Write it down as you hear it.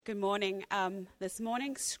Good morning. This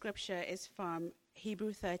morning's scripture is from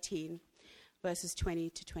Hebrews 13, verses 20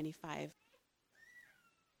 to 25.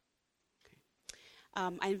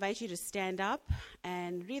 I invite you to stand up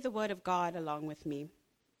and read the word of God along with me.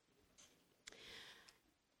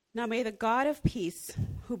 Now may the God of peace,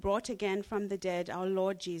 who brought again from the dead our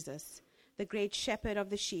Lord Jesus, the great shepherd of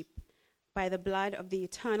the sheep, by the blood of the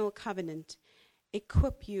eternal covenant,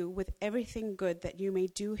 equip you with everything good that you may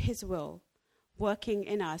do his will, working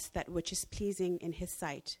in us that which is pleasing in his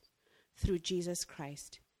sight, through Jesus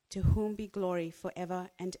Christ, to whom be glory forever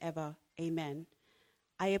and ever. Amen.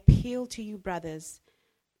 I appeal to you, brothers,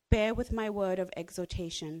 bear with my word of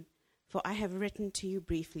exhortation, for I have written to you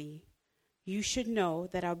briefly. You should know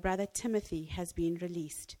that our brother Timothy has been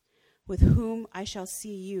released, with whom I shall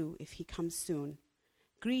see you if he comes soon.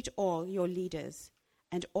 Greet all your leaders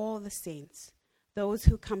and all the saints. Those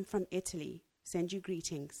who come from Italy send you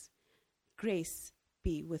greetings. Grace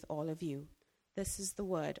be with all of you. This is the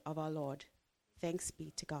word of our Lord. Thanks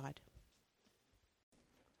be to God.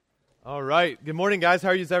 All right. Good morning, guys. How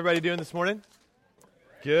are everybody doing this morning?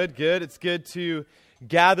 Good. It's good to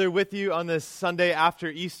gather with you on this Sunday after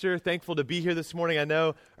Easter. Thankful to be here this morning. I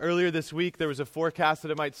know earlier this week there was a forecast that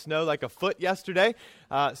it might snow like a foot yesterday.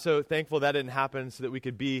 So thankful that didn't happen so that we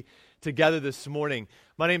could be together this morning.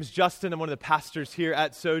 My name is Justin. I'm one of the pastors here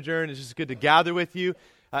at Sojourn. It's just good to gather with you.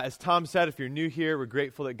 As Tom said, if you're new here, we're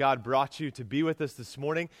grateful that God brought you to be with us this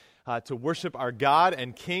morning, to worship our God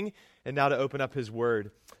and King, and now to open up his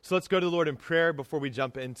word. So let's go to the Lord in prayer before we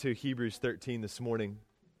jump into Hebrews 13 this morning.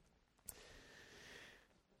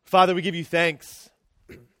 Father, we give you thanks.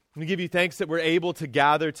 We give you thanks that we're able to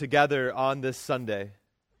gather together on this Sunday.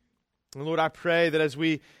 And Lord, I pray that as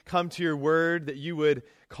we come to your word, that you would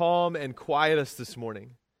calm and quiet us this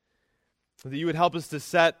morning. That you would help us to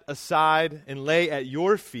set aside and lay at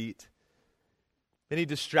your feet any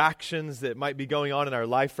distractions that might be going on in our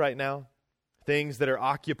life right now, things that are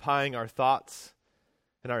occupying our thoughts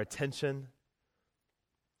and our attention.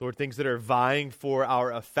 Lord, things that are vying for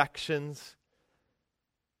our affections.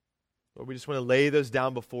 Lord, we just want to lay those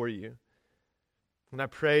down before you. And I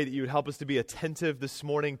pray that you would help us to be attentive this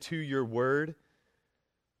morning to your word.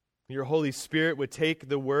 Your Holy Spirit would take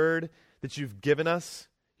the word that you've given us,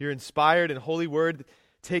 your inspired and holy word,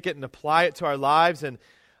 take it and apply it to our lives and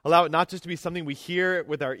allow it not just to be something we hear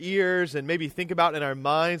with our ears and maybe think about in our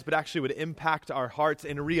minds, but actually would impact our hearts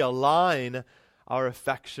and realign our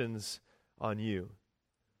affections on you.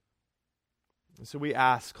 And so we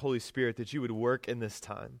ask, Holy Spirit, that you would work in this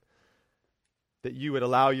time, that you would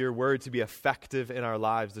allow your word to be effective in our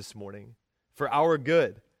lives this morning for our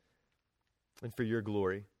good and for your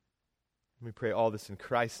glory. We pray all this in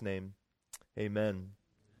Christ's name. Amen.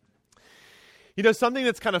 You know, something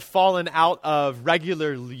that's kind of fallen out of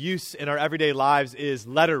regular use in our everyday lives is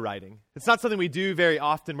letter writing. It's not something we do very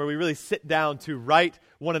often where we really sit down to write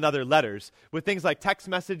one another letters. With things like text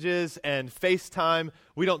messages and FaceTime,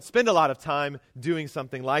 we don't spend a lot of time doing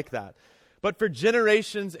something like that. But for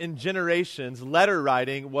generations and generations, letter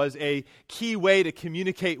writing was a key way to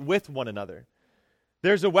communicate with one another.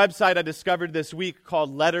 There's a website I discovered this week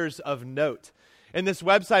called Letters of Note. And this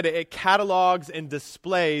website, it catalogs and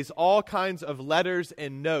displays all kinds of letters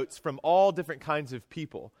and notes from all different kinds of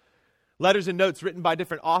people. Letters and notes written by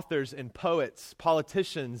different authors and poets,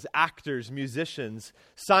 politicians, actors, musicians,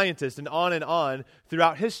 scientists, and on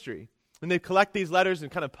throughout history. And they collect these letters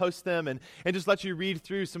and kind of post them and just let you read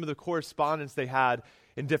through some of the correspondence they had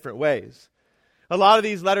in different ways. A lot of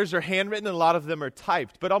these letters are handwritten and a lot of them are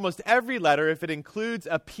typed. But almost every letter, if it includes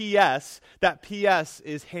a PS, that PS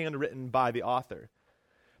is handwritten by the author.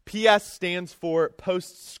 PS stands for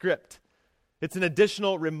postscript. It's an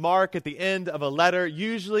additional remark at the end of a letter,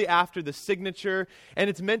 usually after the signature, and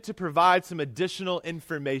it's meant to provide some additional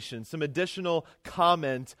information, some additional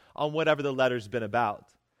comment on whatever the letter's been about.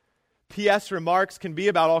 PS remarks can be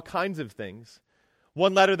about all kinds of things.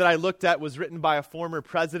 One letter that I looked at was written by a former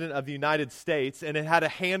president of the United States, and it had a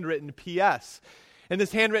handwritten PS. And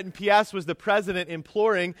this handwritten PS was the president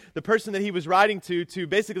imploring the person that he was writing to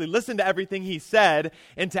basically listen to everything he said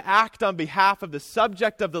and to act on behalf of the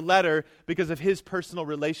subject of the letter because of his personal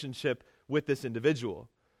relationship with this individual.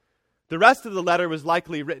 The rest of the letter was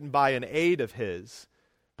likely written by an aide of his,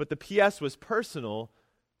 but the PS was personal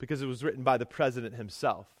because it was written by the president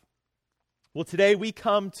himself. Well, today we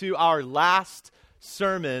come to our last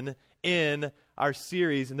sermon in our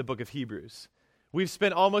series in the book of Hebrews. We've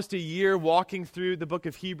spent almost a year walking through the book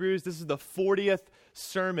of Hebrews. This is the 40th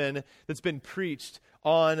sermon that's been preached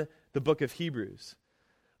on the book of Hebrews.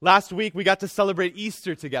 Last week, we got to celebrate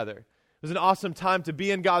Easter together. It was an awesome time to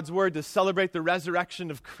be in God's Word, to celebrate the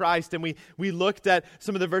resurrection of Christ. And we looked at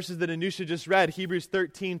some of the verses that Anusha just read, Hebrews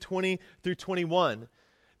 13, 20 through 21.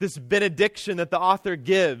 This benediction that the author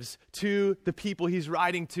gives to the people he's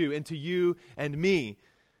writing to and to you and me.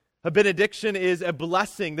 A benediction is a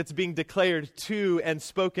blessing that's being declared to and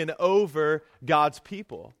spoken over God's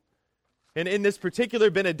people. And in this particular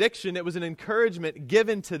benediction, it was an encouragement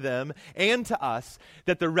given to them and to us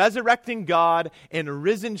that the resurrecting God and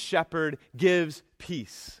risen shepherd gives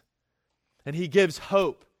peace. And he gives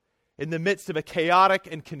hope in the midst of a chaotic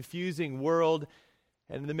and confusing world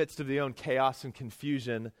and in the midst of the own chaos and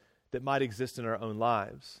confusion that might exist in our own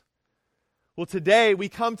lives. Well, today we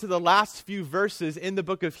come to the last few verses in the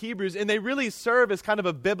book of Hebrews, and they really serve as kind of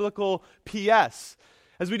a biblical P.S.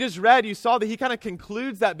 As we just read, you saw that he kind of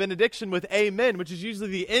concludes that benediction with amen, which is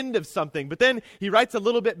usually the end of something. But then he writes a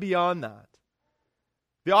little bit beyond that.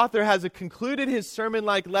 The author has concluded his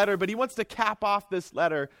sermon-like letter, but he wants to cap off this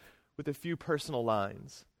letter with a few personal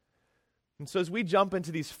lines. And so as we jump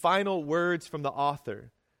into these final words from the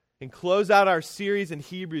author and close out our series in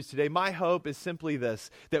Hebrews today, my hope is simply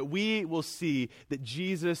this, that we will see that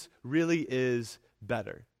Jesus really is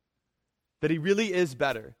better. That he really is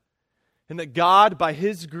better. And that God, by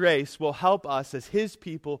his grace, will help us as his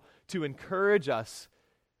people to encourage us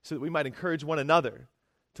so that we might encourage one another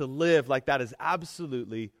to live like that is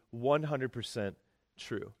absolutely 100%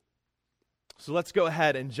 true. So let's go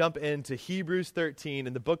ahead and jump into Hebrews 13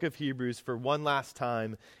 in the book of Hebrews for one last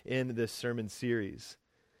time in this sermon series.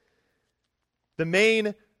 The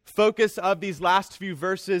main focus of these last few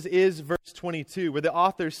verses is verse 22, where the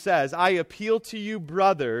author says, I appeal to you,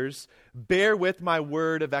 brothers, bear with my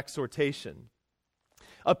word of exhortation.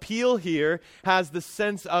 Appeal here has the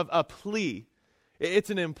sense of a plea.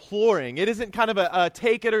 It's an imploring. It isn't kind of a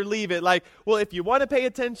take it or leave it, like, well, if you want to pay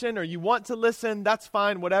attention or you want to listen, that's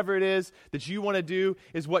fine. Whatever it is that you want to do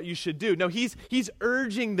is what you should do. No, he's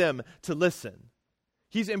urging them to listen.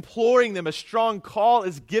 He's imploring them. A strong call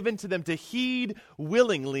is given to them to heed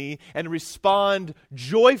willingly and respond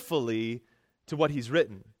joyfully to what he's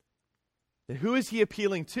written. And who is he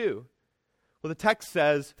appealing to? Well, the text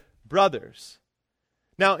says, brothers.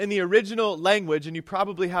 Now, in the original language, and you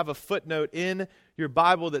probably have a footnote in your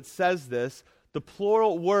Bible that says this, the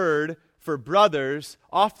plural word for brothers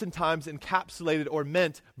oftentimes encapsulated or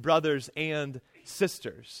meant brothers and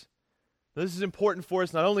sisters. Now, this is important for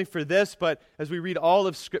us, not only for this, but as we read all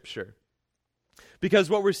of Scripture. Because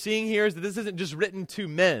what we're seeing here is that this isn't just written to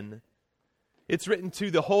men. It's written to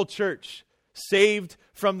the whole church, saved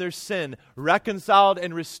from their sin, reconciled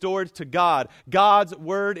and restored to God. God's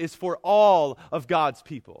word is for all of God's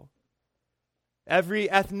people. Every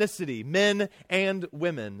ethnicity, men and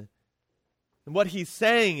women. And what he's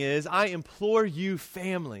saying is, I implore you,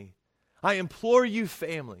 family. I implore you,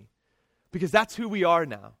 family. Because that's who we are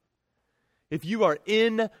now. If you are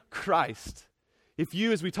in Christ, if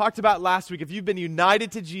you, as we talked about last week, if you've been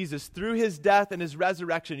united to Jesus through his death and his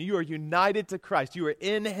resurrection, you are united to Christ. You are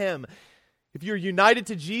in him. If you're united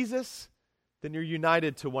to Jesus, then you're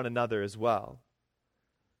united to one another as well.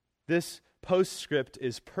 This postscript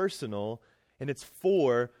is personal, and it's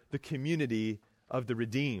for the community of the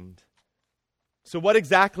redeemed. So what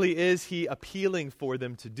exactly is he appealing for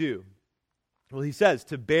them to do? Well, he says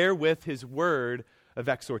to bear with his word of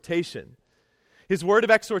exhortation. His word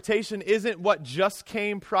of exhortation isn't what just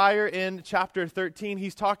came prior in chapter 13.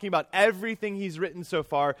 He's talking about everything he's written so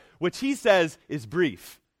far, which he says is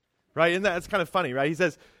brief. Right? And that's kind of funny, right? He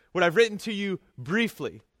says, what I've written to you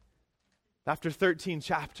briefly after 13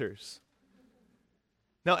 chapters.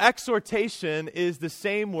 Now, exhortation is the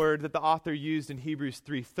same word that the author used in Hebrews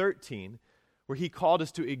 3:13, where he called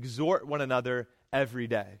us to exhort one another every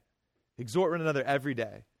day. Exhort one another every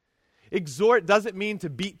day. Exhort doesn't mean to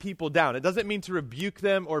beat people down. It doesn't mean to rebuke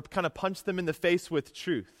them or kind of punch them in the face with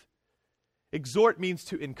truth. Exhort means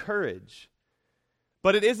to encourage.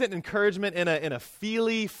 But it isn't encouragement in a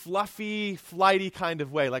feely, fluffy, flighty kind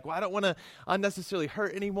of way. Like, well, I don't want to unnecessarily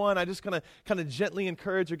hurt anyone. I'm just going to kind of gently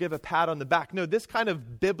encourage or give a pat on the back. No, this kind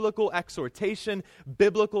of biblical exhortation,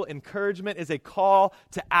 biblical encouragement is a call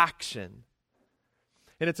to action.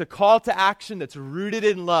 And it's a call to action that's rooted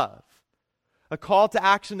in love. A call to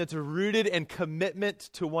action that's rooted in commitment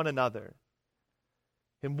to one another.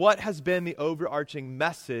 And what has been the overarching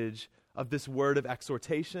message of this word of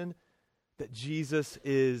exhortation? That Jesus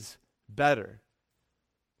is better.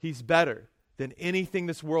 He's better than anything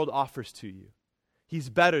this world offers to you. He's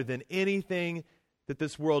better than anything that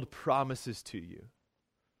this world promises to you.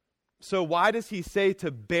 So why does he say to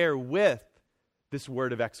bear with this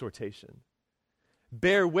word of exhortation?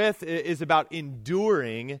 Bear with is about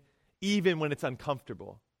enduring even when it's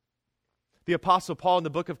uncomfortable. The Apostle Paul in the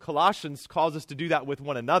book of Colossians calls us to do that with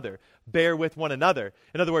one another, bear with one another.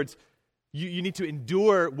 In other words, you need to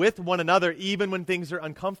endure with one another even when things are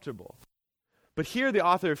uncomfortable. But here the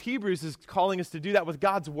author of Hebrews is calling us to do that with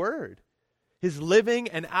God's word, his living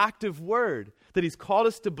and active word that he's called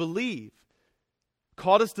us to believe,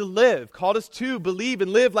 called us to live, called us to believe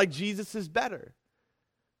and live like Jesus is better.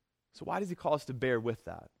 So why does he call us to bear with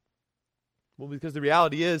that? Well, because the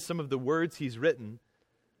reality is some of the words he's written,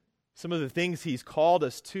 some of the things he's called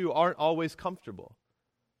us to aren't always comfortable.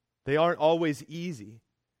 They aren't always easy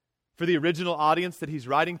for the original audience that he's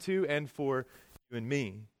writing to and for you and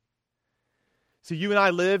me. So you and I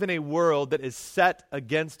live in a world that is set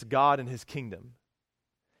against God and his kingdom.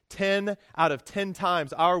 10 out of 10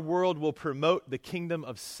 times our world will promote the kingdom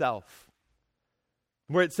of self,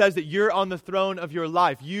 where it says that you're on the throne of your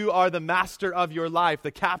life. You are the master of your life,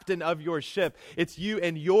 the captain of your ship. It's you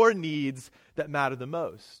and your needs that matter the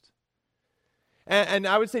most. And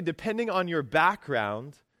I would say, depending on your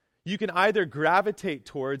background, you can either gravitate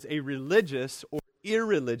towards a religious or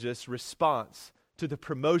irreligious response to the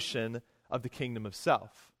promotion of the kingdom of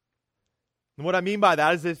self. And what I mean by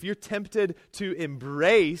that is if you're tempted to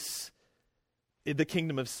embrace the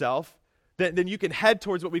kingdom of self, then you can head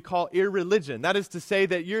towards what we call irreligion. That is to say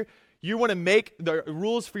that you want to make the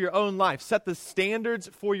rules for your own life, set the standards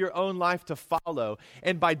for your own life to follow.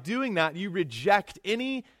 And by doing that, you reject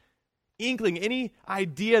any inkling, any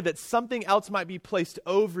idea that something else might be placed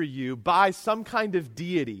over you by some kind of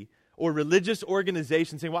deity or religious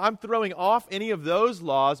organization, saying, well, I'm throwing off any of those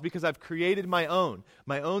laws because I've created my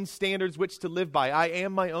own standards which to live by. I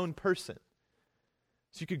am my own person.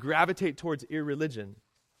 So you could gravitate towards irreligion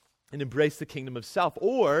and embrace the kingdom of self.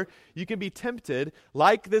 Or you can be tempted,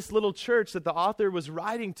 like this little church that the author was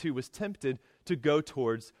writing to was tempted to go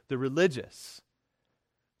towards the religious.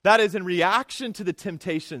 That is, in reaction to the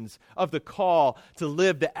temptations of the call to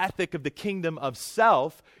live the ethic of the kingdom of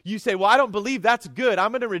self, you say, well, I don't believe that's good. I'm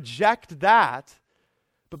going to reject that.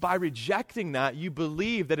 But by rejecting that, you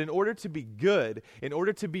believe that in order to be good, in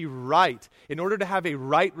order to be right, in order to have a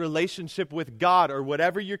right relationship with God or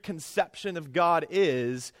whatever your conception of God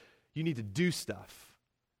is, you need to do stuff.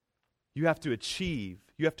 You have to achieve.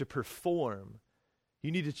 You have to perform. You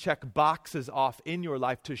need to check boxes off in your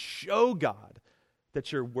life to show God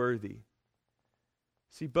that you're worthy.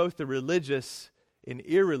 See, both the religious and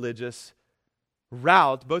irreligious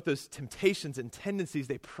route, both those temptations and tendencies,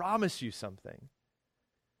 they promise you something.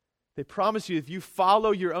 They promise you if you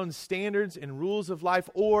follow your own standards and rules of life,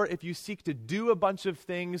 or if you seek to do a bunch of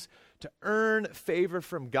things to earn favor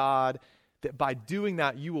from God, that by doing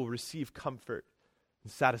that you will receive comfort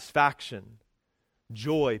and satisfaction,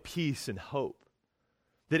 joy, peace, and hope.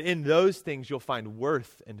 That in those things you'll find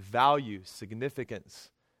worth and value,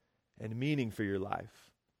 significance, and meaning for your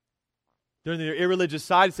life. They're on the irreligious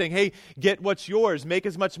side saying, hey, get what's yours. Make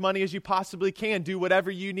as much money as you possibly can. Do whatever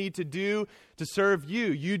you need to do to serve you.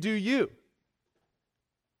 You do you.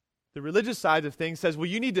 The religious side of things says, well,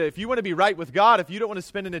 you need to, if you want to be right with God, if you don't want to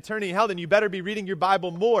spend an eternity in hell, then you better be reading your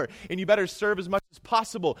Bible more, and you better serve as much as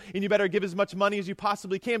possible, and you better give as much money as you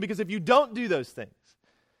possibly can, because if you don't do those things,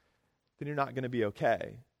 then you're not going to be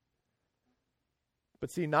okay.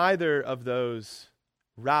 But see, neither of those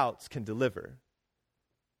routes can deliver.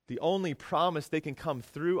 The only promise they can come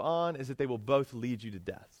through on is that they will both lead you to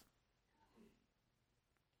death.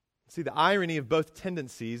 See, the irony of both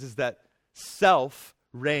tendencies is that self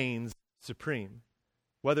reigns supreme,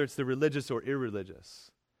 whether it's the religious or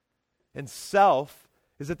irreligious. And self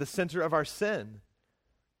is at the center of our sin.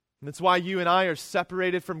 And that's why you and I are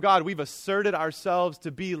separated from God. We've asserted ourselves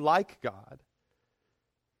to be like God.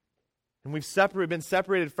 And we've been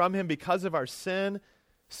separated from him because of our sin,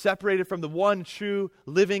 separated from the one true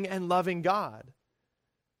living and loving God.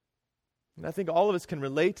 And I think all of us can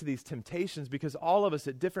relate to these temptations because all of us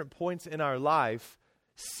at different points in our life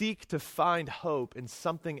seek to find hope in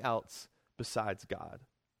something else besides God.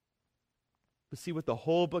 But see what the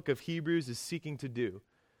whole book of Hebrews is seeking to do,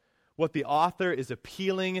 what the author is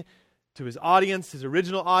appealing to his audience, his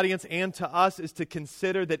original audience, and to us, is to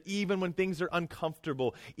consider that even when things are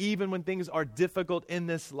uncomfortable, even when things are difficult in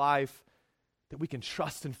this life, that we can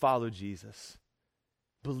trust and follow Jesus,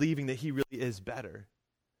 believing that he really is better.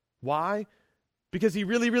 Why? Because he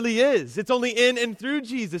really, really is. It's only in and through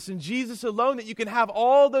Jesus and Jesus alone that you can have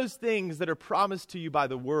all those things that are promised to you by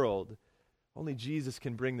the world. Only Jesus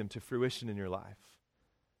can bring them to fruition in your life.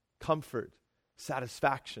 Comfort,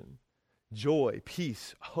 satisfaction, joy,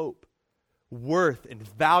 peace, hope, worth and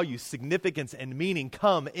value, significance and meaning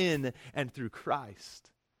come in and through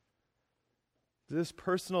Christ. This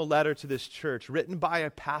personal letter to this church, written by a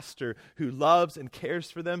pastor who loves and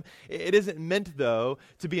cares for them, it isn't meant, though,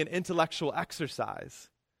 to be an intellectual exercise.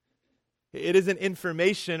 It isn't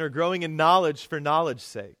information or growing in knowledge for knowledge's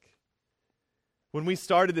sake. When we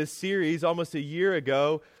started this series almost a year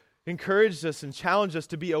ago, encouraged us and challenged us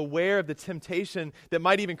to be aware of the temptation that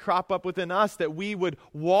might even crop up within us, that we would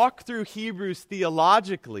walk through Hebrews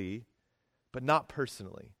theologically, but not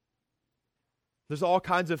personally. There's all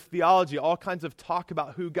kinds of theology, all kinds of talk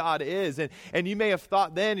about who God is. And you may have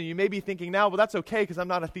thought then, and you may be thinking now, well, that's okay because I'm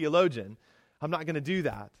not a theologian. I'm not going to do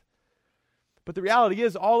that. But the reality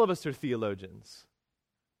is all of us are theologians.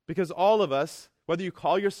 Because all of us, whether you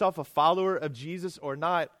call yourself a follower of Jesus or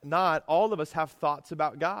not, all of us have thoughts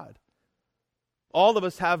about God. All of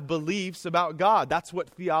us have beliefs about God. That's what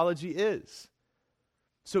theology is.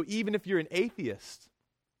 So even if you're an atheist,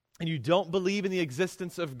 and you don't believe in the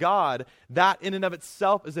existence of God, that in and of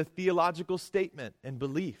itself is a theological statement and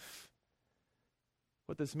belief.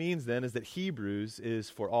 What this means then is that Hebrews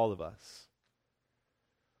is for all of us.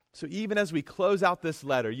 So even as we close out this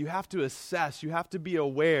letter, you have to assess, you have to be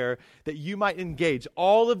aware that you might engage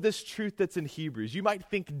all of this truth that's in Hebrews. You might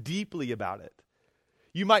think deeply about it.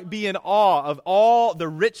 You might be in awe of all the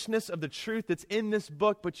richness of the truth that's in this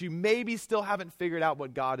book, but you maybe still haven't figured out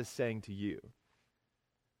what God is saying to you.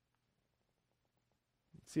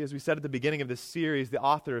 See, as we said at the beginning of this series, the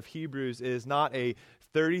author of Hebrews is not a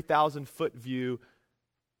 30,000-foot view,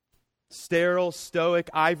 sterile, stoic,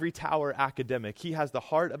 ivory tower academic. He has the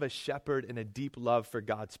heart of a shepherd and a deep love for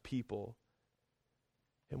God's people.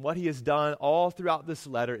 And what he has done all throughout this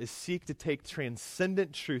letter is seek to take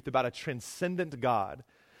transcendent truth about a transcendent God,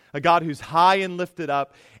 a God who's high and lifted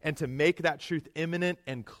up, and to make that truth immanent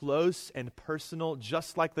and close and personal,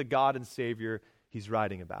 just like the God and Savior he's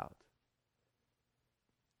writing about.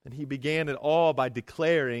 And he began it all by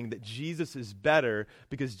declaring that Jesus is better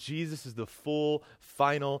because Jesus is the full,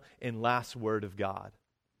 final, and last word of God.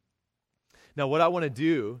 Now, what I want to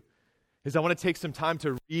do is I want to take some time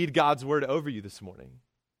to read God's word over you this morning,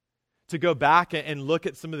 to go back and look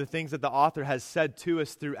at some of the things that the author has said to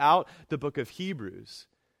us throughout the book of Hebrews,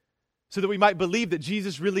 so that we might believe that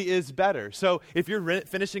Jesus really is better. So if you're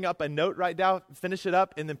finishing up a note right now, finish it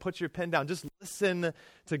up and then put your pen down. Just listen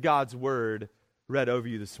to God's word read over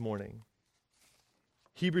you this morning.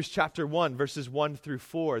 Hebrews chapter 1, verses 1 through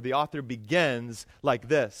 4, the author begins like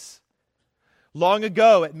this. Long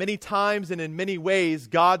ago, at many times and in many ways,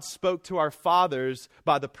 God spoke to our fathers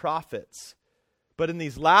by the prophets. But in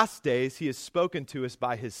these last days, he has spoken to us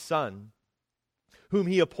by his Son, whom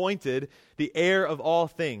he appointed the heir of all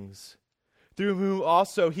things, through whom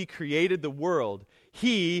also he created the world.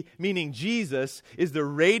 He, meaning Jesus, is the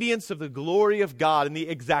radiance of the glory of God and the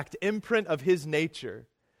exact imprint of his nature.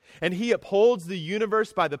 And he upholds the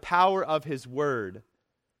universe by the power of his word.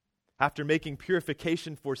 After making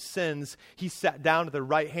purification for sins, he sat down at the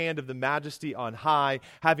right hand of the Majesty on high,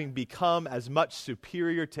 having become as much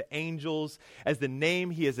superior to angels as the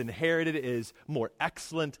name he has inherited is more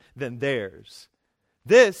excellent than theirs.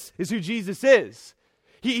 This is who Jesus is.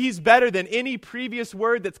 He's better than any previous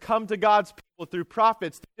word that's come to God's people through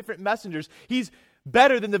prophets, different messengers. He's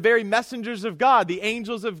better than the very messengers of God, the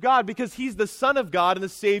angels of God, because he's the Son of God and the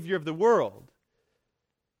Savior of the world,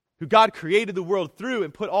 who God created the world through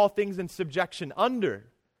and put all things in subjection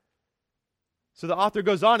under. So the author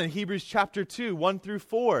goes on in Hebrews chapter 2, 1 through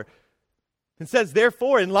 4, and says,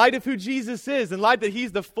 therefore, in light of who Jesus is, in light that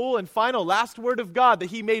he's the full and final last word of God,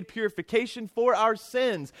 that he made purification for our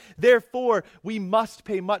sins, therefore, we must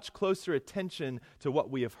pay much closer attention to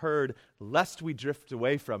what we have heard, lest we drift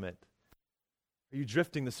away from it. Are you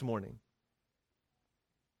drifting this morning?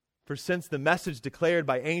 For since the message declared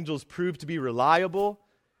by angels proved to be reliable,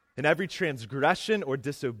 and every transgression or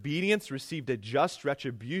disobedience received a just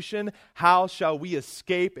retribution, how shall we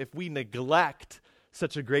escape if we neglect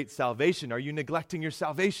such a great salvation? Are you neglecting your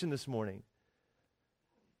salvation this morning?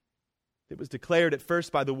 It was declared at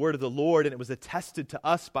first by the word of the Lord, and it was attested to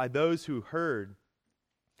us by those who heard.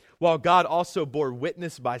 While God also bore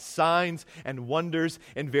witness by signs and wonders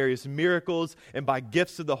and various miracles and by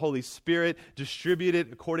gifts of the Holy Spirit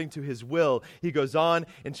distributed according to his will. He goes on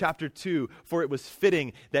in chapter 2, for it was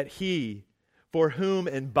fitting that he, for whom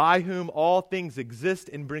and by whom all things exist,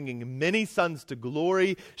 in bringing many sons to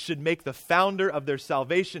glory, should make the founder of their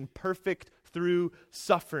salvation perfect through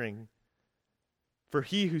suffering. For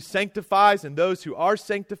he who sanctifies and those who are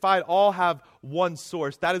sanctified all have one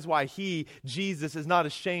source. That is why he, Jesus, is not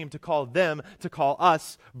ashamed to call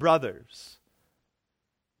us brothers,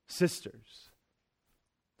 sisters.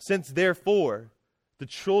 Since therefore the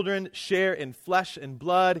children share in flesh and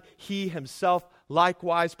blood, he himself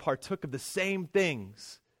likewise partook of the same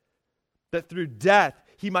things, that through death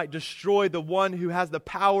he might destroy the one who has the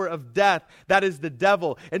power of death, that is the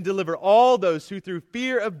devil, and deliver all those who through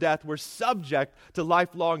fear of death were subject to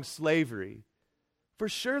lifelong slavery. For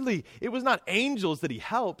surely it was not angels that he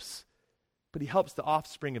helps, but he helps the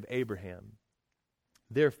offspring of Abraham.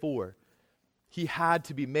 Therefore, he had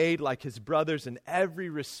to be made like his brothers in every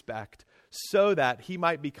respect, so that he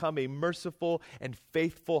might become a merciful and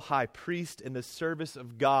faithful high priest in the service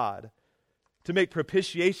of God, to make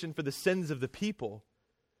propitiation for the sins of the people.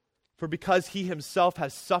 For because he himself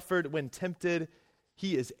has suffered when tempted,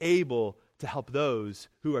 he is able to help those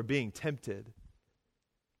who are being tempted.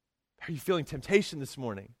 Are you feeling temptation this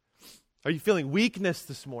morning? Are you feeling weakness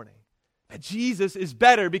this morning? That Jesus is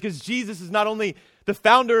better, because Jesus is not only the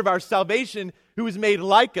founder of our salvation, who is made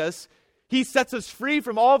like us, he sets us free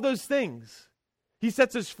from all of those things. He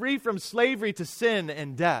sets us free from slavery to sin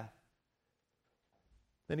and death.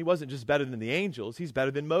 Then he wasn't just better than the angels, he's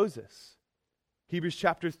better than Moses. Hebrews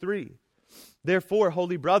chapter 3. Therefore,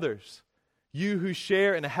 holy brothers, you who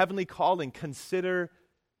share in a heavenly calling, consider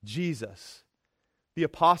Jesus, the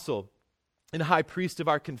apostle and high priest of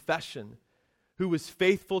our confession, who was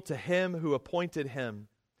faithful to him who appointed him,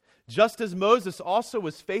 just as Moses also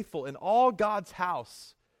was faithful in all God's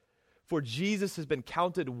house. For Jesus has been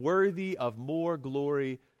counted worthy of more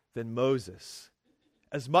glory than Moses.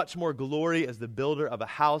 As much more glory as the builder of a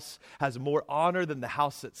house has more honor than the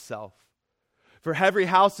house itself. For every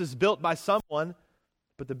house is built by someone,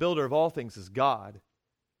 but the builder of all things is God.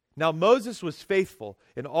 Now Moses was faithful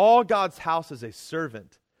in all God's house as a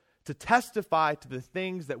servant, to testify to the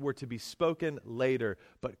things that were to be spoken later.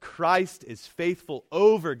 But Christ is faithful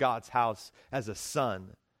over God's house as a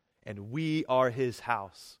son, and we are his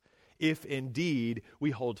house, if indeed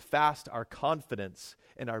we hold fast our confidence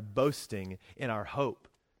and our boasting in our hope.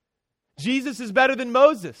 Jesus is better than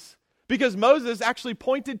Moses, because Moses actually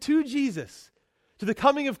pointed to Jesus, to the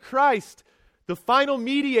coming of Christ, the final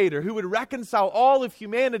mediator who would reconcile all of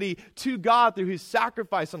humanity to God through his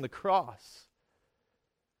sacrifice on the cross.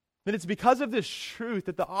 And it's because of this truth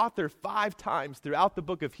that the author 5 times throughout the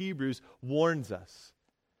book of Hebrews warns us.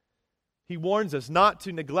 He warns us not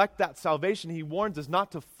to neglect that salvation. He warns us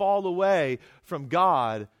not to fall away from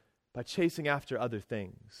God by chasing after other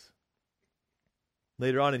things.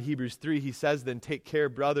 Later on in Hebrews 3, he says, then take care,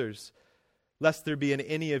 brothers, lest there be in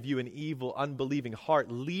any of you an evil, unbelieving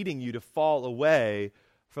heart leading you to fall away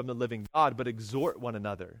from the living God, but exhort one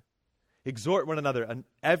another. Exhort one another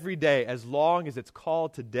every day, as long as it's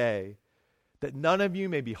called today, that none of you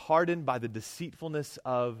may be hardened by the deceitfulness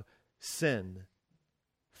of sin.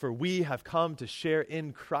 For we have come to share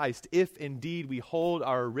in Christ, if indeed we hold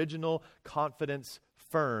our original confidence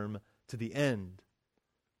firm to the end.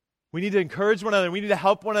 We need to encourage one another. We need to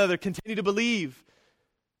help one another continue to believe.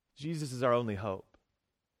 Jesus is our only hope.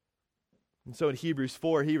 And so in Hebrews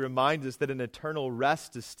 4, he reminds us that an eternal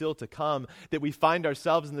rest is still to come, that we find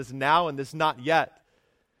ourselves in this now and this not yet.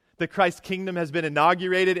 That Christ's kingdom has been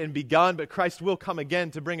inaugurated and begun, but Christ will come again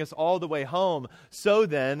to bring us all the way home. So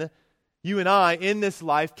then, you and I in this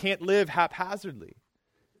life can't live haphazardly,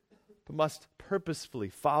 but must purposefully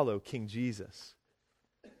follow King Jesus.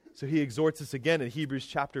 So he exhorts us again in Hebrews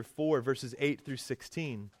chapter 4, verses 8 through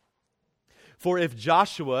 16. For if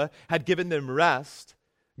Joshua had given them rest,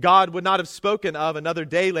 God would not have spoken of another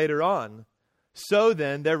day later on. So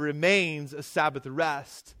then, there remains a Sabbath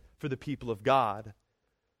rest for the people of God.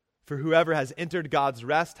 For whoever has entered God's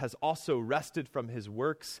rest has also rested from his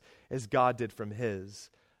works as God did from his.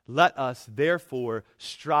 Let us, therefore,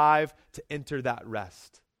 strive to enter that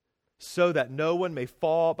rest, so that no one may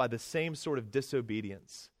fall by the same sort of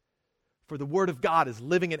disobedience. For the word of God is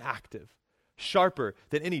living and active, sharper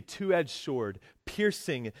than any two-edged sword,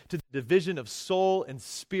 piercing to the division of soul and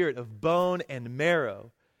spirit, of bone and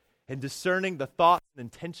marrow, and discerning the thoughts and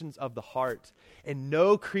intentions of the heart. And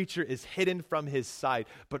no creature is hidden from his sight,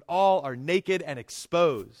 but all are naked and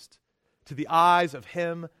exposed to the eyes of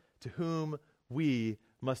him to whom we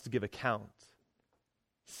must give account.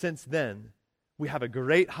 Since then, we have a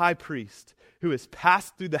great high priest who has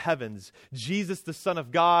passed through the heavens, Jesus the Son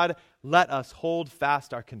of God. Let us hold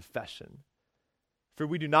fast our confession. For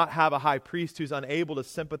we do not have a high priest who's unable to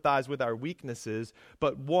sympathize with our weaknesses,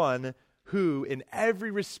 but one who in every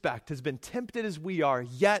respect has been tempted as we are,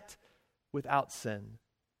 yet without sin.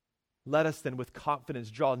 Let us then with confidence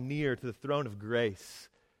draw near to the throne of grace,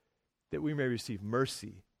 that we may receive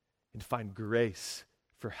mercy and find grace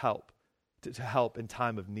for help, to help in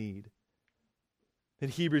time of need. In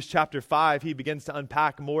Hebrews chapter 5, he begins to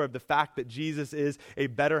unpack more of the fact that Jesus is a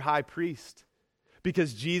better high priest,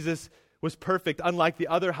 because Jesus was perfect, unlike the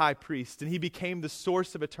other high priest, and he became the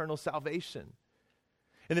source of eternal salvation.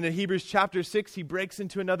 And then in Hebrews chapter 6, he breaks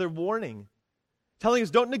into another warning, telling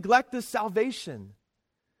us, don't neglect this salvation.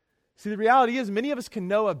 See, the reality is many of us can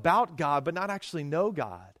know about God, but not actually know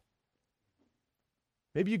God.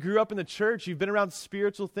 Maybe you grew up in the church, you've been around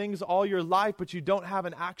spiritual things all your life, but you don't have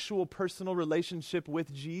an actual personal relationship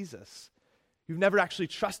with Jesus. You've never actually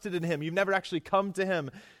trusted in him. You've never actually come to him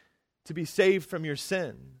to be saved from your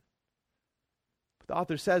sin. But the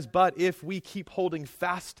author says, but if we keep holding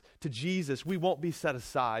fast to Jesus, we won't be set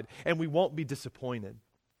aside and we won't be disappointed.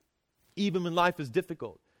 Even when life is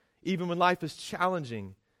difficult, even when life is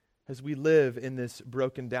challenging, as we live in this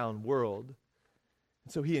broken down world.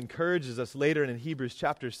 And so he encourages us later in Hebrews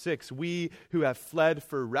chapter 6, we who have fled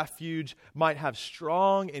for refuge might have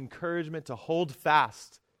strong encouragement to hold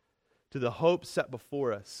fast to the hope set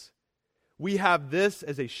before us. We have this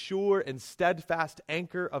as a sure and steadfast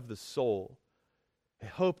anchor of the soul, a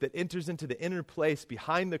hope that enters into the inner place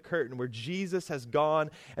behind the curtain where Jesus has gone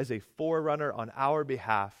as a forerunner on our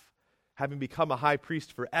behalf, having become a high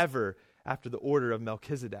priest forever after the order of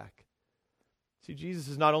Melchizedek. See, Jesus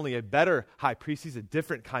is not only a better high priest, he's a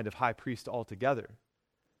different kind of high priest altogether.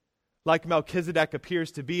 Like Melchizedek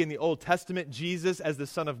appears to be in the Old Testament, Jesus, as the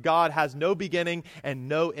Son of God, has no beginning and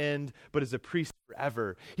no end, but is a priest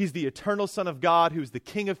forever. He's the eternal Son of God who is the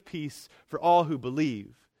King of peace for all who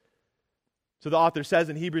believe. So the author says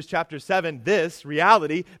in Hebrews chapter 7, this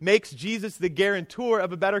reality makes Jesus the guarantor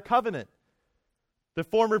of a better covenant. The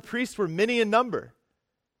former priests were many in number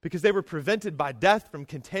because they were prevented by death from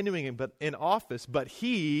continuing in office, but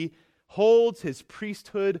he holds his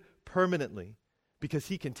priesthood permanently because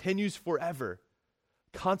he continues forever.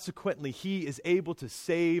 Consequently, he is able to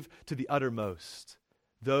save to the uttermost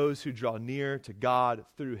those who draw near to God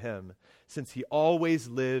through him, since he always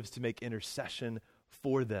lives to make intercession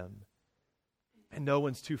for them. And no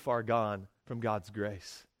one's too far gone from God's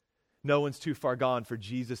grace. No one's too far gone for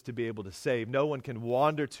Jesus to be able to save. No one can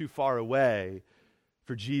wander too far away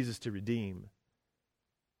for Jesus to redeem.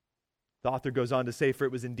 The author goes on to say, for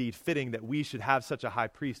it was indeed fitting that we should have such a high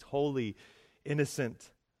priest, holy, innocent,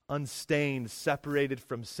 unstained, separated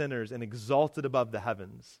from sinners, and exalted above the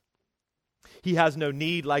heavens. He has no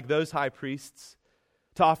need, like those high priests,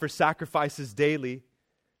 to offer sacrifices daily,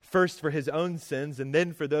 first for his own sins and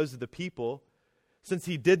then for those of the people, since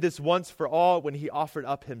he did this once for all when he offered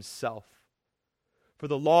up himself. For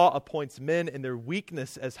the law appoints men in their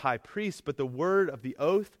weakness as high priests, but the word of the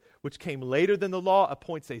oath, which came later than the law,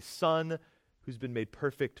 appoints a son who's been made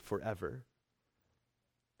perfect forever.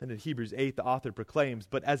 Then in Hebrews 8, the author proclaims,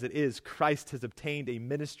 but as it is, Christ has obtained a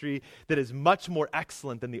ministry that is much more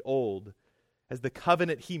excellent than the old, as the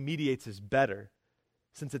covenant he mediates is better,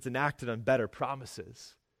 since it's enacted on better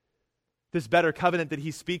promises. This better covenant that he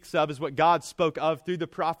speaks of is what God spoke of through the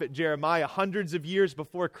prophet Jeremiah hundreds of years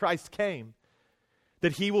before Christ came.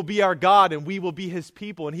 That he will be our God and we will be his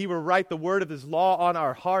people, and he will write the word of his law on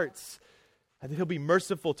our hearts, and that he'll be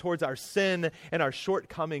merciful towards our sin and our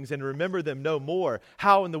shortcomings and remember them no more.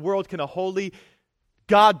 How in the world can a holy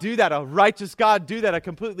God do that? A righteous God do that? A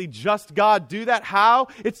completely just God do that? How?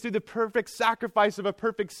 It's through the perfect sacrifice of a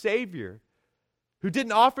perfect Savior who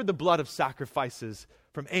didn't offer the blood of sacrifices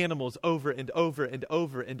from animals over and over and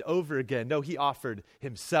over and over again. No, he offered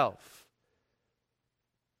himself.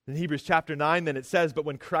 In Hebrews chapter 9, then it says, but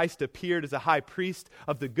when Christ appeared as a high priest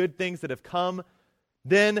of the good things that have come,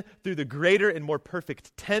 then through the greater and more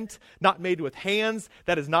perfect tent, not made with hands,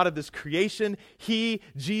 that is not of this creation, he,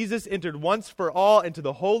 Jesus, entered once for all into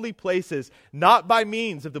the holy places, not by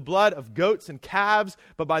means of the blood of goats and calves,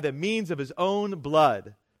 but by the means of his own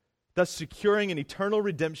blood, thus securing an eternal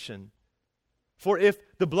redemption. For if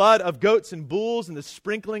the blood of goats and bulls and the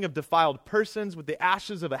sprinkling of defiled persons with the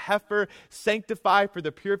ashes of a heifer sanctify for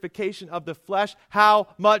the purification of the flesh, how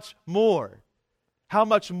much more? How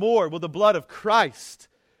much more will the blood of Christ,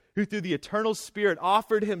 who through the eternal Spirit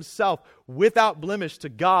offered himself without blemish to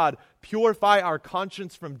God, purify our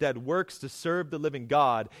conscience from dead works to serve the living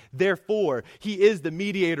God? Therefore, he is the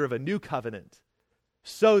mediator of a new covenant,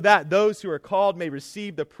 so that those who are called may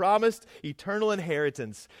receive the promised eternal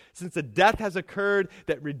inheritance, since a death has occurred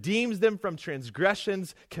that redeems them from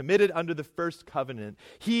transgressions committed under the first covenant.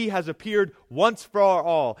 He has appeared once for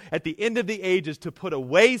all at the end of the ages to put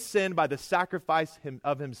away sin by the sacrifice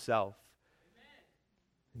of himself.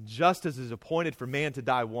 Amen. Just as is appointed for man to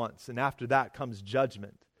die once, and after that comes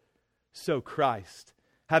judgment, so Christ,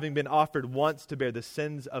 having been offered once to bear the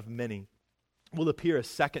sins of many, will appear a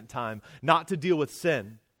second time, not to deal with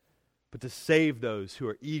sin, but to save those who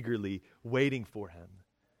are eagerly waiting for him.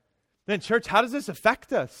 Then, church, how does this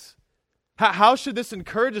affect us? How should this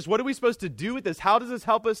encourage us? What are we supposed to do with this? How does this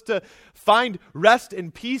help us to find rest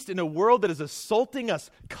and peace in a world that is assaulting us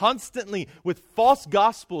constantly with false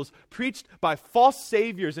gospels preached by false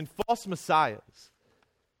saviors and false messiahs?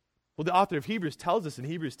 Well, the author of Hebrews tells us in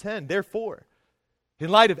Hebrews 10, therefore, in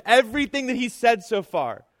light of everything that he's said so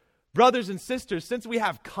far, brothers and sisters, since we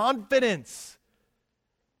have confidence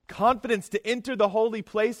to enter the holy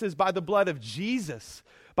places by the blood of Jesus,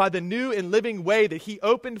 by the new and living way that he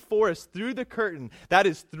opened for us through the curtain, that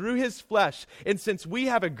is through his flesh. And since we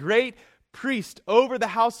have a great priest over the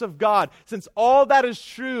house of God, since all that is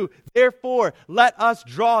true, therefore let us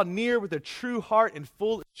draw near with a true heart and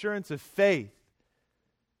full assurance of faith,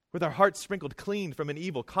 with our hearts sprinkled clean from an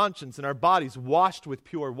evil conscience and our bodies washed with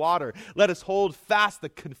pure water. Let us hold fast the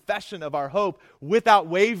confession of our hope without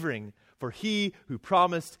wavering, for he who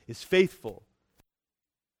promised is faithful.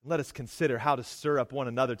 Let us consider how to stir up one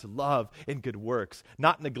another to love and good works,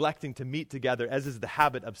 not neglecting to meet together as is the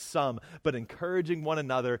habit of some, but encouraging one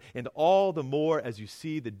another, and all the more as you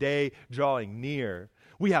see the day drawing near.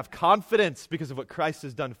 We have confidence because of what Christ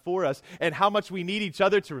has done for us and how much we need each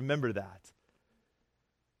other to remember that.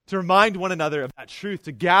 To remind one another of that truth,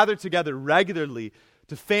 to gather together regularly,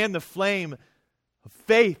 to fan the flame of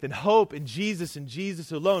faith and hope in Jesus and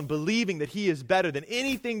Jesus alone, believing that he is better than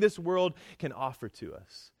anything this world can offer to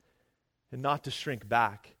us. And not to shrink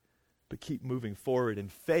back, but keep moving forward in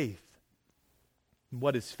faith. And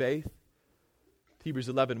what is faith? Hebrews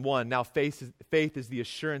 11:1, now faith is the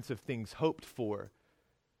assurance of things hoped for,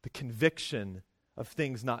 the conviction of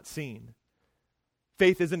things not seen.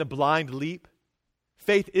 Faith isn't a blind leap.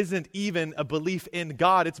 Faith isn't even a belief in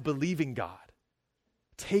God, it's believing God.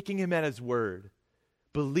 Taking him at his word.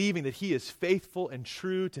 Believing that he is faithful and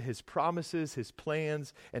true to his promises, his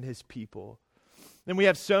plans, and his people. And we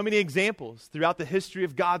have so many examples throughout the history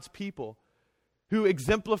of God's people who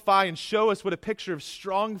exemplify and show us what a picture of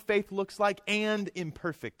strong faith looks like and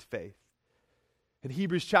imperfect faith. In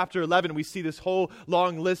Hebrews chapter 11, we see this whole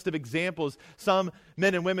long list of examples. Some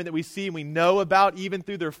men and women that we see and we know about, even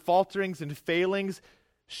through their falterings and failings,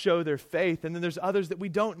 show their faith. And then there's others that we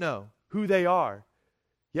don't know who they are.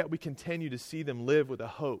 Yet we continue to see them live with a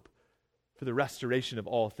hope for the restoration of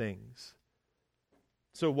all things.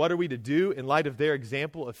 So what are we to do in light of their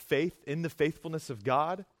example of faith in the faithfulness of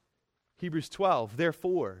God? Hebrews 12,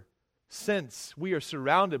 therefore, since we are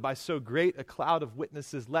surrounded by so great a cloud of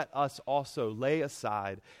witnesses, let us also lay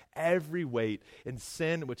aside every weight and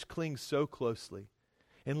sin which clings so closely.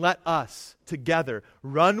 And let us together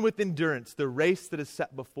run with endurance the race that is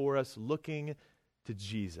set before us, looking to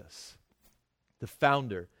Jesus, the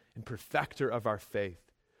founder and perfecter of our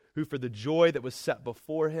faith, who for the joy that was set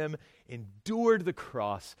before him endured the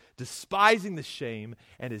cross, despising the shame,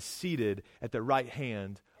 and is seated at the right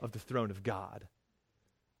hand of the throne of God.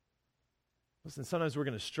 Listen, sometimes we're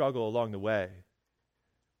going to struggle along the way.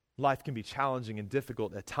 Life can be challenging and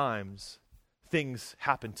difficult at times. Things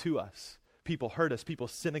happen to us. People hurt us. People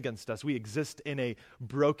sin against us. We exist in a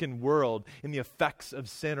broken world, and the effects of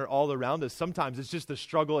sin are all around us. Sometimes it's just the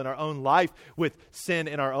struggle in our own life with sin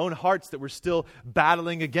in our own hearts that we're still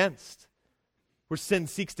battling against, where sin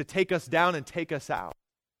seeks to take us down and take us out.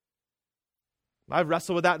 I've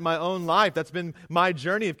wrestled with that in my own life. That's been my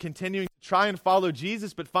journey of continuing to try and follow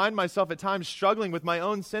Jesus, but find myself at times struggling with my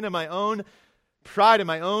own sin and my own pride and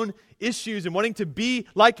my own issues and wanting to be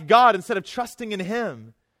like God instead of trusting in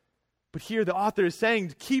him. But here the author is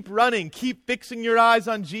saying, keep running, keep fixing your eyes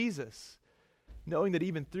on Jesus, knowing that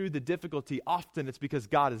even through the difficulty, often it's because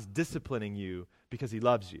God is disciplining you because he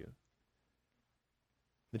loves you.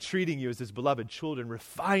 And treating you as his beloved children,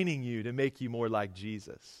 refining you to make you more like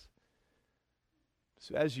Jesus.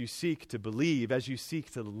 So as you seek to believe, as you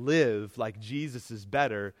seek to live like Jesus is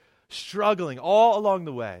better, struggling all along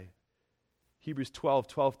the way, Hebrews 12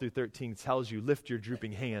 through 13 tells you, lift your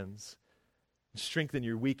drooping hands, strengthen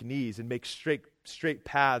your weak knees, and make straight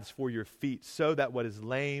paths for your feet, so that what is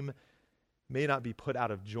lame may not be put out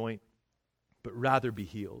of joint, but rather be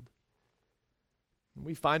healed. And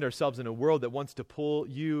we find ourselves in a world that wants to pull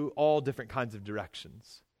you all different kinds of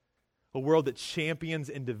directions. A world that champions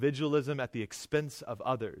individualism at the expense of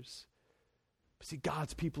others. But see,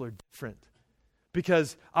 God's people are different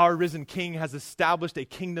because our risen King has established a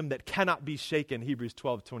kingdom that cannot be shaken, Hebrews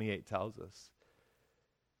 12:28 tells us.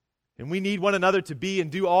 And we need one another to be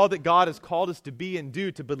and do all that God has called us to be and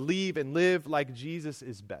do, to believe and live like Jesus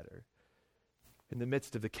is better in the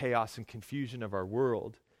midst of the chaos and confusion of our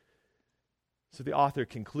world. So the author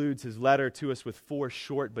concludes his letter to us with 4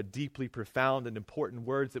 short but deeply profound and important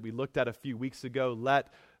words that we looked at a few weeks ago. Let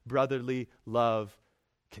brotherly love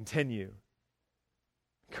continue.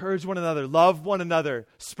 Encourage one another, love one another,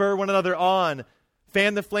 spur one another on,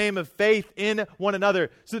 fan the flame of faith in one another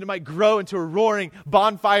so that it might grow into a roaring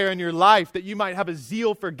bonfire in your life, that you might have a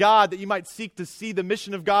zeal for God, that you might seek to see the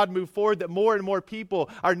mission of God move forward, that more and more people,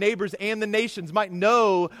 our neighbors and the nations, might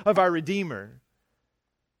know of our Redeemer.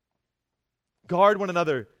 Guard one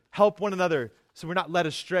another, help one another, so we're not led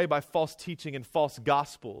astray by false teaching and false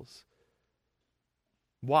gospels.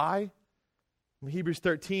 Why? In Hebrews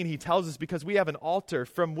 13, he tells us because we have an altar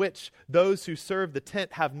from which those who serve the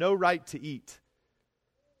tent have no right to eat.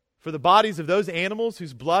 For the bodies of those animals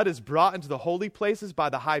whose blood is brought into the holy places by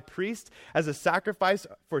the high priest as a sacrifice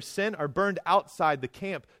for sin are burned outside the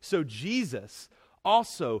camp. So Jesus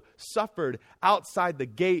also suffered outside the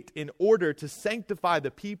gate in order to sanctify the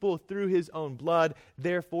people through his own blood.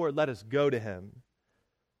 Therefore, let us go to him.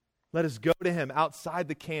 Let us go to him outside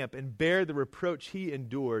the camp and bear the reproach he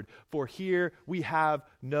endured, for here we have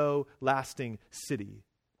no lasting city.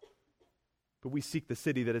 But we seek the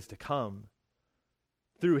city that is to come.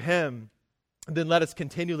 Through him, then let us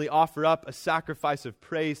continually offer up a sacrifice of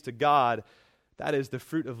praise to God. That is the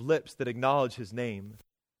fruit of lips that acknowledge his name.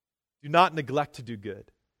 Do not neglect to do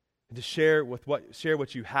good and to share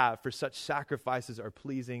what you have, for such sacrifices are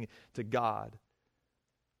pleasing to God.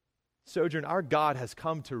 Sojourn, our God has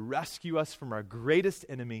come to rescue us from our greatest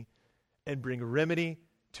enemy and bring remedy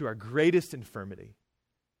to our greatest infirmity,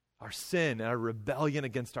 our sin and our rebellion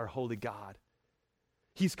against our holy God.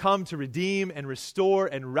 He's come to redeem and restore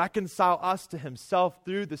and reconcile us to himself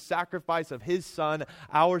through the sacrifice of his Son,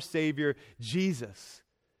 our Savior, Jesus.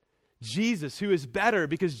 Jesus, who is better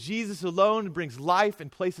because Jesus alone brings life in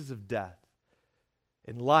places of death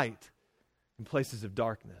and light in places of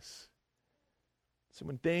darkness. So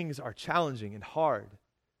when things are challenging and hard,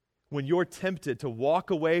 when you're tempted to walk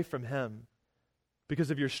away from him because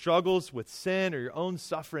of your struggles with sin or your own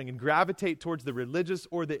suffering and gravitate towards the religious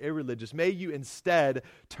or the irreligious, may you instead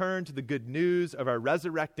turn to the good news of our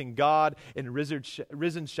resurrecting God and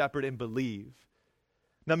risen shepherd and believe.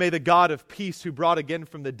 Now may the God of peace, who brought again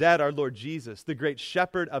from the dead our Lord Jesus, the great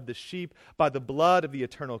shepherd of the sheep, by the blood of the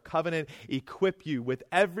eternal covenant, equip you with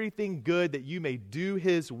everything good that you may do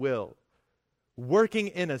his will, working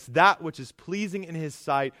in us that which is pleasing in his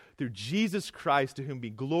sight, through Jesus Christ, to whom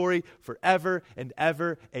be glory forever and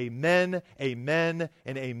ever. Amen, amen,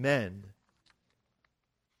 and amen.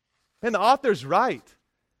 And the author's right.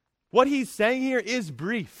 What he's saying here is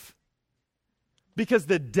brief, because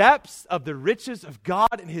the depths of the riches of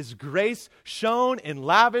God and his grace shown and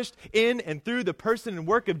lavished in and through the person and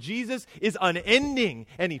work of Jesus is unending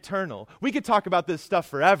and eternal. We could talk about this stuff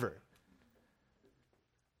forever.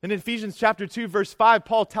 And in Ephesians chapter 2, verse 5,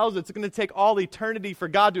 Paul tells us it's going to take all eternity for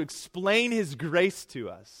God to explain his grace to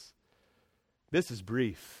us. This is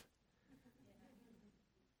brief.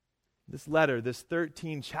 This letter, this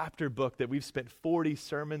 13-chapter book that we've spent 40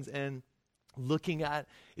 sermons in looking at,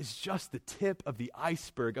 is just the tip of the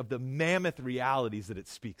iceberg of the mammoth realities that it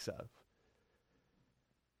speaks of.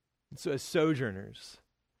 And so as sojourners,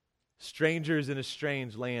 strangers in a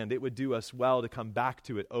strange land, it would do us well to come back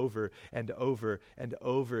to it over and over and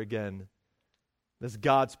over again. As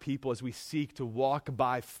God's people, as we seek to walk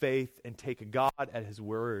by faith and take God at his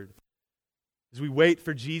word, as we wait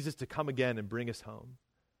for Jesus to come again and bring us home,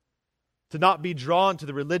 to not be drawn to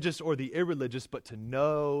the religious or the irreligious, but to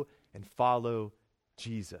know and follow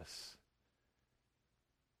Jesus.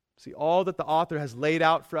 See, all that the author has laid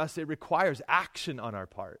out for us, it requires action on our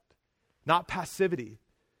part, not passivity.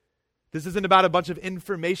 This isn't about a bunch of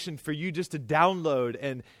information for you just to download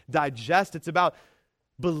and digest. It's about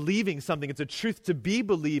believing something. It's a truth to be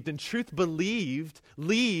believed, and truth believed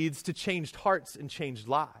leads to changed hearts and changed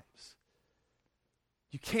lives.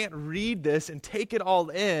 You can't read this and take it all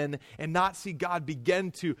in and not see God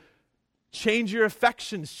begin to change your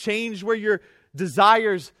affections, change where your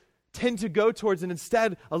desires tend to go towards, and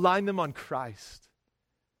instead align them on Christ.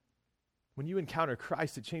 When you encounter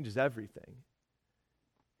Christ, it changes everything.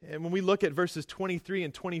 And when we look at verses 23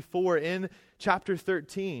 and 24 in chapter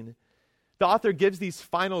 13, the author gives these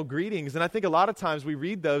final greetings. And I think a lot of times we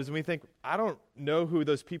read those and we think, I don't know who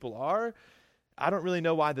those people are. I don't really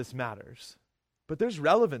know why this matters. But there's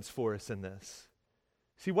relevance for us in this.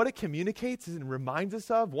 See, what it communicates and reminds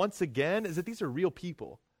us of, once again, is that these are real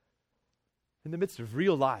people in the midst of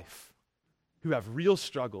real life who have real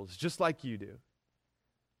struggles, just like you do.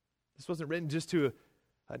 This wasn't written just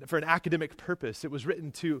for an academic purpose. It was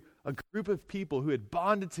written to a group of people who had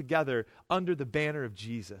bonded together under the banner of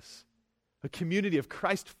Jesus, a community of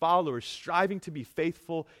Christ followers striving to be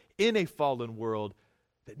faithful in a fallen world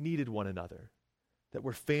that needed one another, that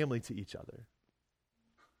were family to each other.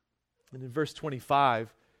 And in verse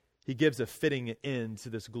 25, he gives a fitting end to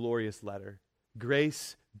this glorious letter.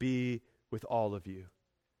 Grace be with all of you.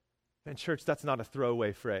 And church, that's not a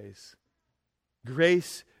throwaway phrase.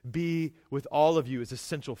 Grace be with all of you is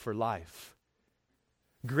essential for life.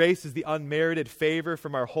 Grace is the unmerited favor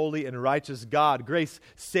from our holy and righteous God. Grace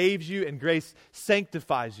saves you and grace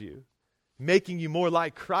sanctifies you, making you more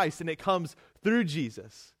like Christ, and it comes through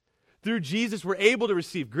Jesus. Through Jesus, we're able to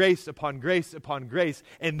receive grace upon grace upon grace,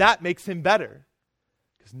 and that makes him better.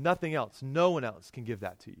 Because nothing else, no one else can give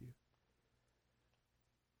that to you.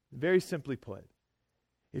 Very simply put,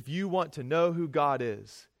 if you want to know who God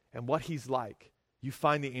is and what he's like, you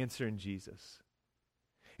find the answer in Jesus.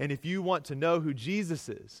 And if you want to know who Jesus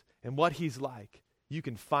is and what he's like, you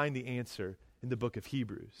can find the answer in the book of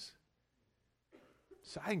Hebrews.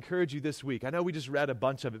 So I encourage you this week, I know we just read a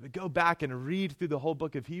bunch of it, but go back and read through the whole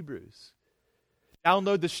book of Hebrews.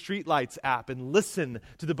 Download the Streetlights app and listen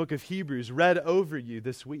to the book of Hebrews read over you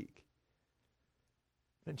this week.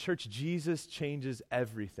 And church, Jesus changes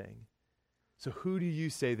everything. So who do you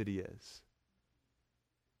say that he is?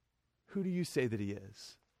 Who do you say that he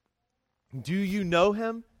is? Do you know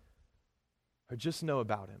him or just know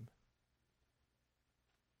about him?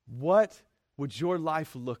 What would your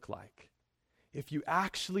life look like if you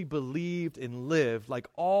actually believed and lived like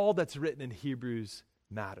all that's written in Hebrews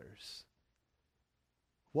matters?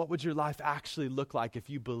 What would your life actually look like if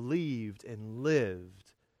you believed and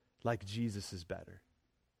lived like Jesus is better?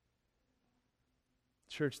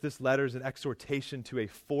 Church, this letter is an exhortation to a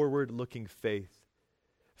forward-looking faith.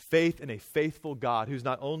 Faith in a faithful God who's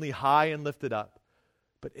not only high and lifted up,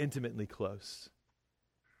 but intimately close.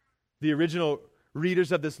 The original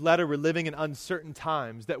readers of this letter were living in uncertain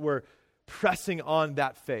times that were pressing on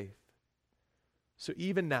that faith. So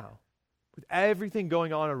even now, with everything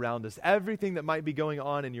going on around us, everything that might be going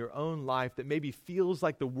on in your own life that maybe feels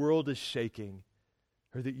like the world is shaking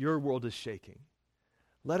or that your world is shaking,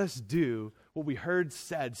 let us do what we heard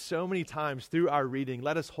said so many times through our reading.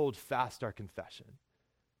 Let us hold fast our confession.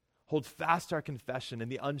 Hold fast our confession in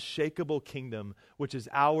the unshakable kingdom which is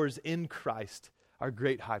ours in Christ, our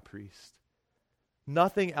great high priest.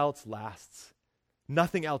 Nothing else lasts.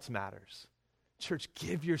 Nothing else matters. Church,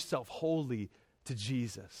 give yourself wholly to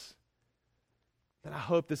Jesus. And I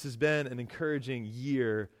hope this has been an encouraging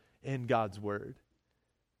year in God's word.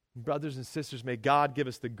 Brothers and sisters, may God give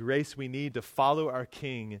us the grace we need to follow our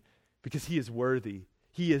King because he is worthy.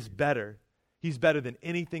 He is better. He's better than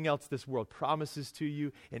anything else this world promises to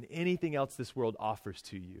you and anything else this world offers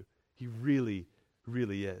to you. He really,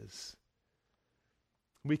 really is.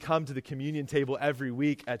 We come to the communion table every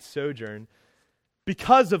week at Sojourn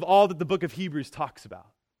because of all that the book of Hebrews talks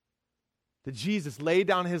about. That Jesus laid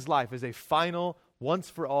down his life as a final,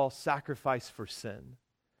 once-for-all sacrifice for sin.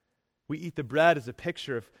 We eat the bread as a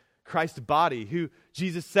picture of Christ's body, who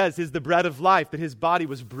Jesus says is the bread of life, that his body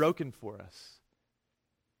was broken for us.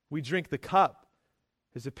 We drink the cup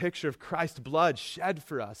as a picture of Christ's blood shed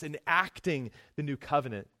for us, enacting the new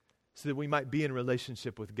covenant so that we might be in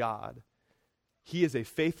relationship with God. He is a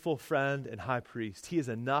faithful friend and high priest. He is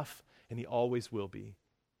enough, and he always will be.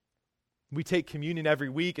 We take communion every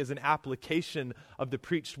week as an application of the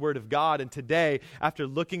preached word of God. And today, after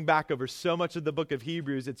looking back over so much of the book of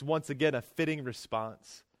Hebrews, it's once again a fitting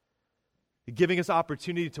response, giving us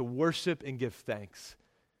opportunity to worship and give thanks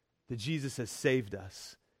that Jesus has saved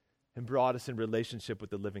us and brought us in relationship with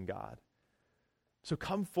the living God. So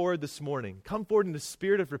come forward this morning. Come forward in the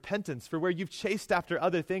spirit of repentance for where you've chased after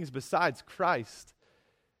other things besides Christ.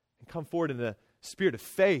 And come forward in the spirit of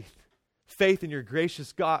faith. Faith in your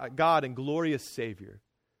gracious God and glorious Savior,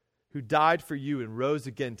 who died for you and rose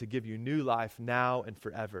again to give you new life now and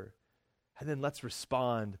forever. And then let's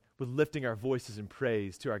respond with lifting our voices in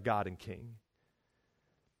praise to our God and King.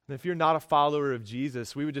 And if you're not a follower of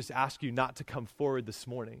Jesus, we would just ask you not to come forward this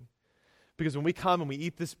morning. Because when we come and we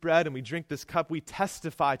eat this bread and we drink this cup, we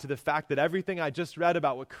testify to the fact that everything I just read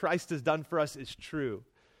about what Christ has done for us is true.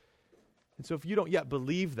 And so if you don't yet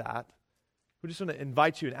believe that, we just want to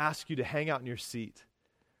invite you and ask you to hang out in your seat.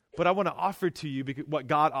 But I want to offer to you what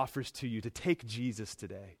God offers to you, to take Jesus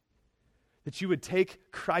today. That you would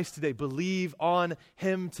take Christ today, believe on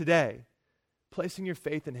him today, placing your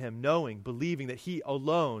faith in him, knowing, believing that he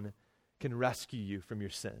alone can rescue you from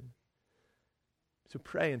your sin. So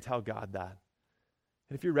pray and tell God that.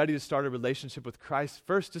 And if you're ready to start a relationship with Christ,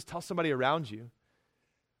 first just tell somebody around you.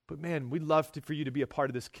 But man, we'd love for you to be a part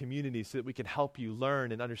of this community so that we can help you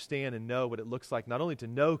learn and understand and know what it looks like, not only to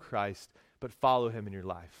know Christ, but follow him in your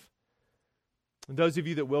life. And those of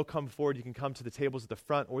you that will come forward, you can come to the tables at the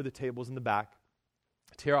front or the tables in the back,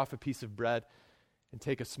 tear off a piece of bread, and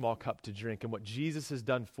take a small cup to drink. And what Jesus has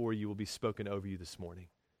done for you will be spoken over you this morning.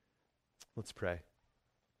 Let's pray.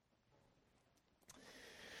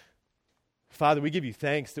 Father, we give you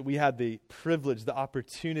thanks that we had the privilege, the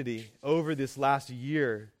opportunity over this last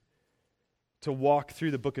year to walk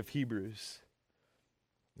through the book of Hebrews.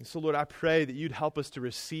 And so, Lord, I pray that you'd help us to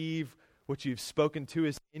receive what you've spoken to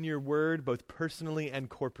us in your word, both personally and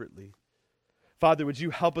corporately. Father, would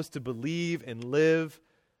you help us to believe and live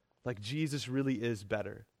like Jesus really is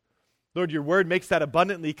better? Lord, your word makes that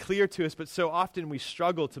abundantly clear to us, but so often we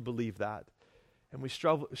struggle to believe that, and we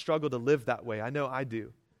struggle to live that way. I know I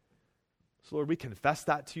do. So, Lord, we confess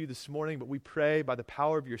that to you this morning, but we pray by the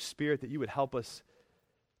power of your Spirit that you would help us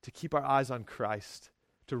to keep our eyes on Christ,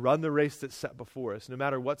 to run the race that's set before us, no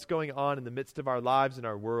matter what's going on in the midst of our lives and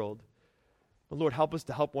our world. But Lord, help us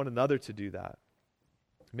to help one another to do that.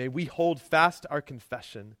 May we hold fast our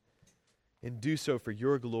confession and do so for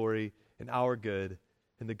your glory and our good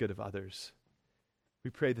and the good of others. We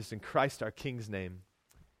pray this in Christ our King's name.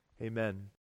 Amen.